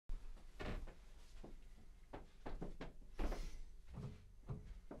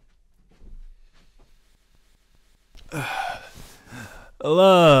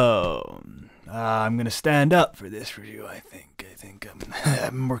Hello. I'm gonna stand up for this review. I think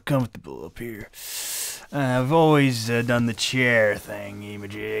I'm more comfortable up here. I've always done the chair thing,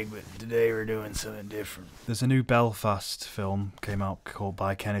 Emajig, but today we're doing something different. There's a new Belfast film came out called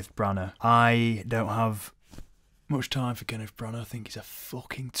by Kenneth Branagh. I don't have much time for Kenneth Branagh. I think he's a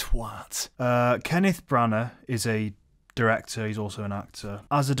fucking twat. Kenneth Branagh is a director. He's also an actor.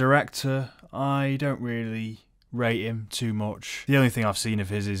 As a director, I don't really rate him too much. The only thing I've seen of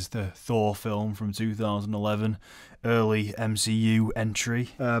his is the Thor film from 2011, early MCU entry.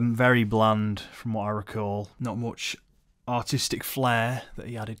 Very bland from what I recall. Not much artistic flair that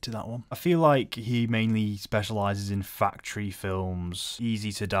he added to that one. I feel like he mainly specialises in factory films,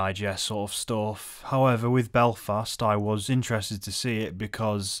 easy to digest sort of stuff. However, with Belfast, I was interested to see it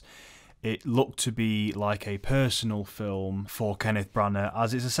because it looked to be like a personal film for Kenneth Branagh,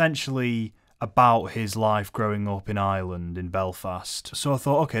 as it's essentially about his life growing up in Ireland, in Belfast. So I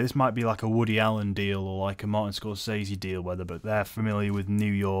thought, okay, this might be like a Woody Allen deal or like a Martin Scorsese deal, whether but they're familiar with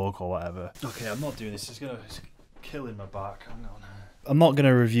New York or whatever. Okay, I'm not doing this. It's killing my back. Hang on. I'm not going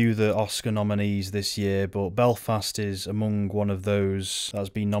to review the Oscar nominees this year, but Belfast is among one of those that's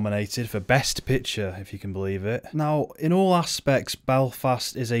been nominated for Best Picture, if you can believe it. Now, in all aspects,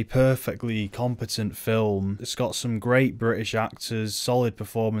 Belfast is a perfectly competent film. It's got some great British actors, solid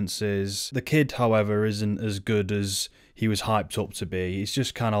performances. The kid, however, isn't as good as he was hyped up to be. It's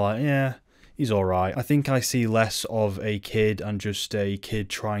just kind of like, yeah, he's alright. I think I see less of a kid and just a kid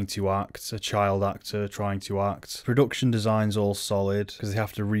trying to act, a child actor trying to act. Production design's all solid because they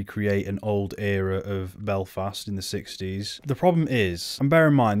have to recreate an old era of Belfast in the 60s. The problem is, and bear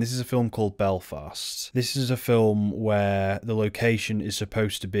in mind, this is a film called Belfast. This is a film where the location is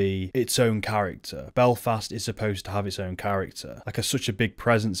supposed to be its own character. Belfast is supposed to have its own character, like such a big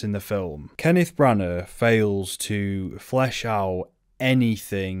presence in the film. Kenneth Branagh fails to flesh out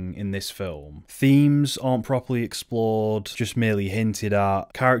anything in this film. Themes aren't properly explored, just merely hinted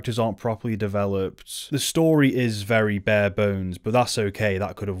at. Characters aren't properly developed. The story is very bare bones, but that's okay.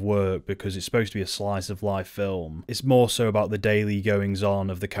 That could have worked because it's supposed to be a slice of life film. It's more so about the daily goings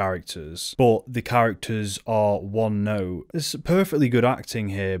on of the characters, but the characters are one note. There's perfectly good acting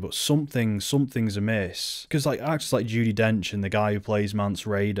here, but something's amiss. Because like actors like Judi Dench and the guy who plays Mance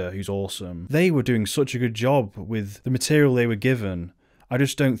Rayder, who's awesome, they were doing such a good job with the material they were given. I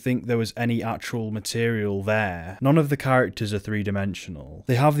just don't think there was any actual material there. None of the characters are three-dimensional.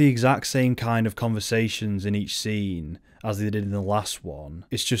 They have the exact same kind of conversations in each scene as they did in the last one.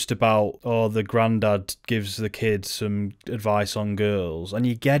 It's just about, oh, the granddad gives the kid some advice on girls, and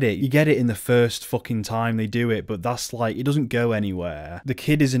you get it. You get it in the first fucking time they do it, but that's like, it doesn't go anywhere. The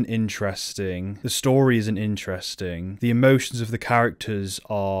kid isn't interesting. The story isn't interesting. The emotions of the characters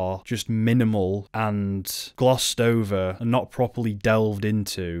are just minimal and glossed over and not properly delved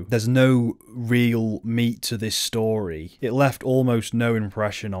into. There's no real meat to this story. It left almost no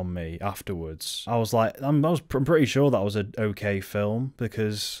impression on me afterwards. I was like, I'm pretty sure that was an okay film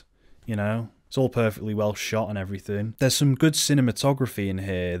because, you know, it's all perfectly well shot and everything. There's some good cinematography in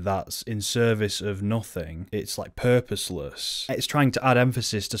here that's in service of nothing. It's like purposeless. It's trying to add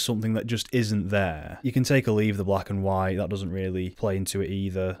emphasis to something that just isn't there. You can take or leave the black and white. That doesn't really play into it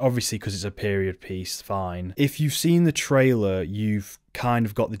either. Obviously, because it's a period piece, fine. If you've seen the trailer, you've kind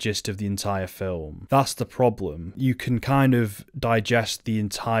of got the gist of the entire film. That's the problem. You can kind of digest the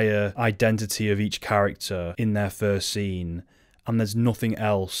entire identity of each character in their first scene, and there's nothing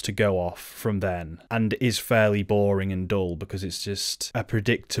else to go off from then, and it is fairly boring and dull because it's just a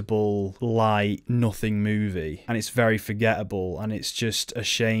predictable, light, nothing movie, and it's very forgettable, and it's just a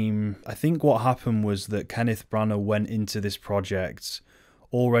shame. I think what happened was that Kenneth Branagh went into this project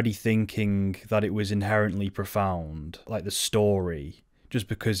already thinking that it was inherently profound, like the story, just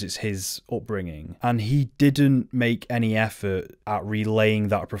because it's his upbringing. And he didn't make any effort at relaying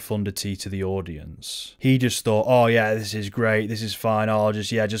that profundity to the audience. He just thought, oh yeah, this is great, this is fine, I'll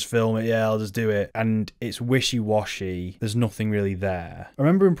just film it, yeah, I'll just do it. And it's wishy-washy, there's nothing really there. I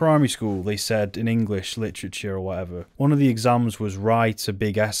remember in primary school, they said in English literature or whatever, one of the exams was write a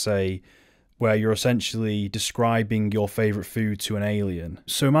big essay where you're essentially describing your favourite food to an alien.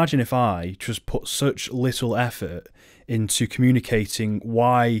 So imagine if I just put such little effort into communicating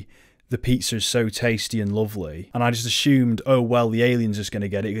why the pizza is so tasty and lovely, and I just assumed, oh well, the alien's just going to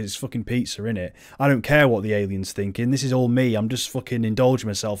get it because it's fucking pizza, innit? I don't care what the alien's thinking, this is all me, I'm just fucking indulging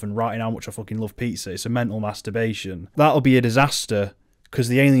myself and writing how much I fucking love pizza. It's a mental masturbation. That'll be a disaster, because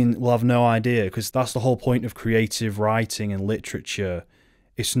the alien will have no idea, because that's the whole point of creative writing and literature.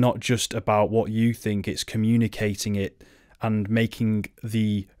 It's not just about what you think, it's communicating it and making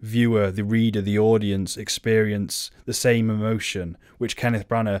the viewer, the reader, the audience experience the same emotion, which Kenneth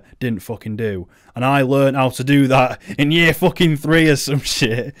Branagh didn't fucking do. And I learned how to do that in year fucking 3 or some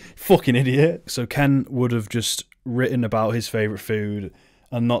shit. Fucking idiot. So Ken would have just written about his favourite food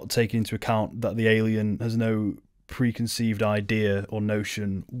and not taken into account that the alien has no preconceived idea or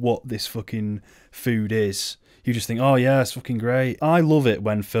notion what this fucking food is. You just think, oh yeah, it's fucking great. I love it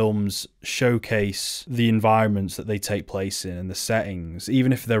when films showcase the environments that they take place in and the settings,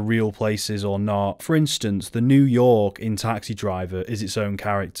 even if they're real places or not. For instance, the New York in Taxi Driver is its own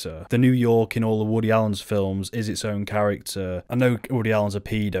character. The New York in all of Woody Allen's films is its own character. I know Woody Allen's a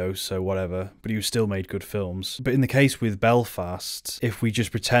pedo, so whatever, but he still made good films. But in the case with Belfast, if we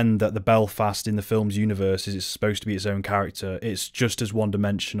just pretend that the Belfast in the film's universe is supposed to be its own character, it's just as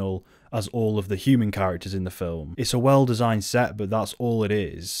one-dimensional as all of the human characters in the film. It's a well-designed set, but that's all it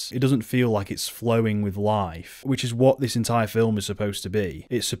is. It doesn't feel like it's flowing with life, which is what this entire film is supposed to be.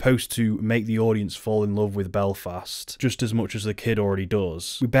 It's supposed to make the audience fall in love with Belfast, just as much as the kid already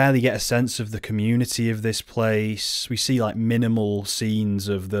does. We barely get a sense of the community of this place. We see like minimal scenes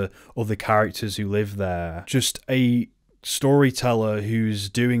of the other characters who live there. Just a storyteller who's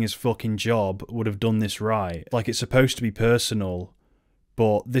doing his fucking job would have done this right. Like, it's supposed to be personal,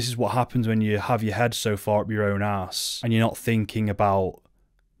 but this is what happens when you have your head so far up your own ass and you're not thinking about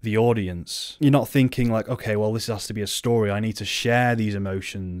the audience. You're not thinking like, okay, well, this has to be a story. I need to share these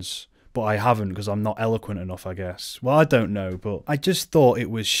emotions, but I haven't because I'm not eloquent enough, I guess. Well, I don't know, but I just thought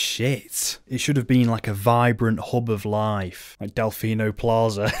it was shit. It should have been like a vibrant hub of life, like Delfino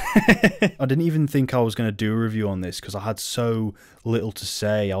Plaza. I didn't even think I was going to do a review on this because I had so little to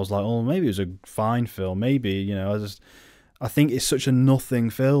say. I was like, oh, maybe it was a fine film. Maybe, you know, I think it's such a nothing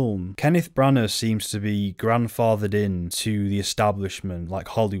film. Kenneth Branagh seems to be grandfathered in to the establishment, like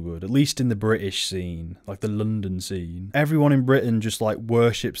Hollywood, at least in the British scene, like the London scene. Everyone in Britain just like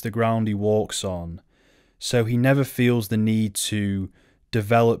worships the ground he walks on, so he never feels the need to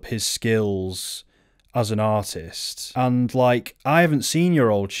develop his skills as an artist. And like, I haven't seen your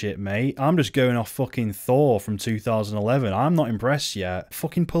old shit, mate. I'm just going off fucking Thor from 2011. I'm not impressed yet.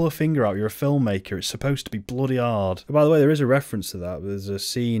 Fucking pull a finger out. You're a filmmaker. It's supposed to be bloody hard. By the way, there is a reference to that. There's a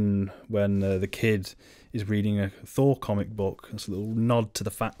scene when the kid is reading a Thor comic book. It's a little nod to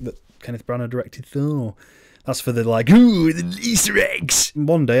the fact that Kenneth Branagh directed Thor. That's for the like, ooh, the Easter eggs.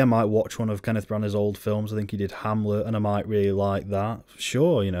 One day I might watch one of Kenneth Branagh's old films. I think he did Hamlet and I might really like that.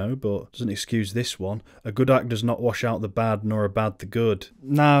 Sure, you know, but doesn't excuse this one. A good act does not wash out the bad, nor a bad the good.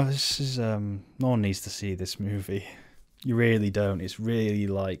 No, this is, no one needs to see this movie. You really don't. It's really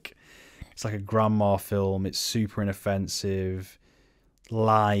like, it's like a grandma film. It's super inoffensive,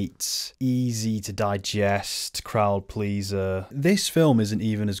 light, easy to digest, crowd pleaser. This film isn't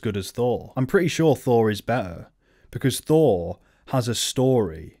even as good as Thor. I'm pretty sure Thor is better because Thor has a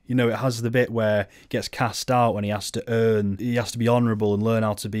story. You know, it has the bit where he gets cast out and he has to be honourable and learn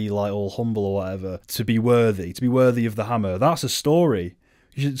how to be like all humble or whatever to be worthy of the hammer. That's a story.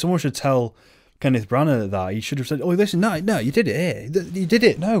 Someone should tell Kenneth Branagh that. He should have said, oh, listen, no, you did it here. You did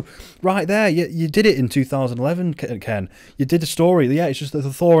it. No, right there. You did it in 2011, Ken. You did a story. Yeah, it's just the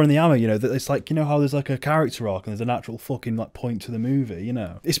Thor and the hammer, you know, that it's like, you know how there's like a character arc and there's an actual fucking like point to the movie, you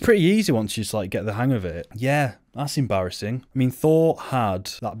know. It's pretty easy once you just like get the hang of it. Yeah, that's embarrassing. I mean, Thor had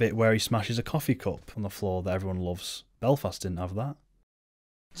that bit where he smashes a coffee cup on the floor that everyone loves. Belfast didn't have that.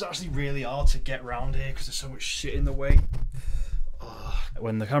 It's actually really hard to get round here because there's so much shit in the way.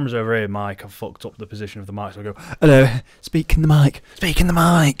 When the camera's over here, Mike, I've fucked up the position of the mic, so I go, hello, speak in the mic.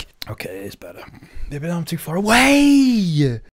 Okay, it's better. Yeah, but I'm too far away.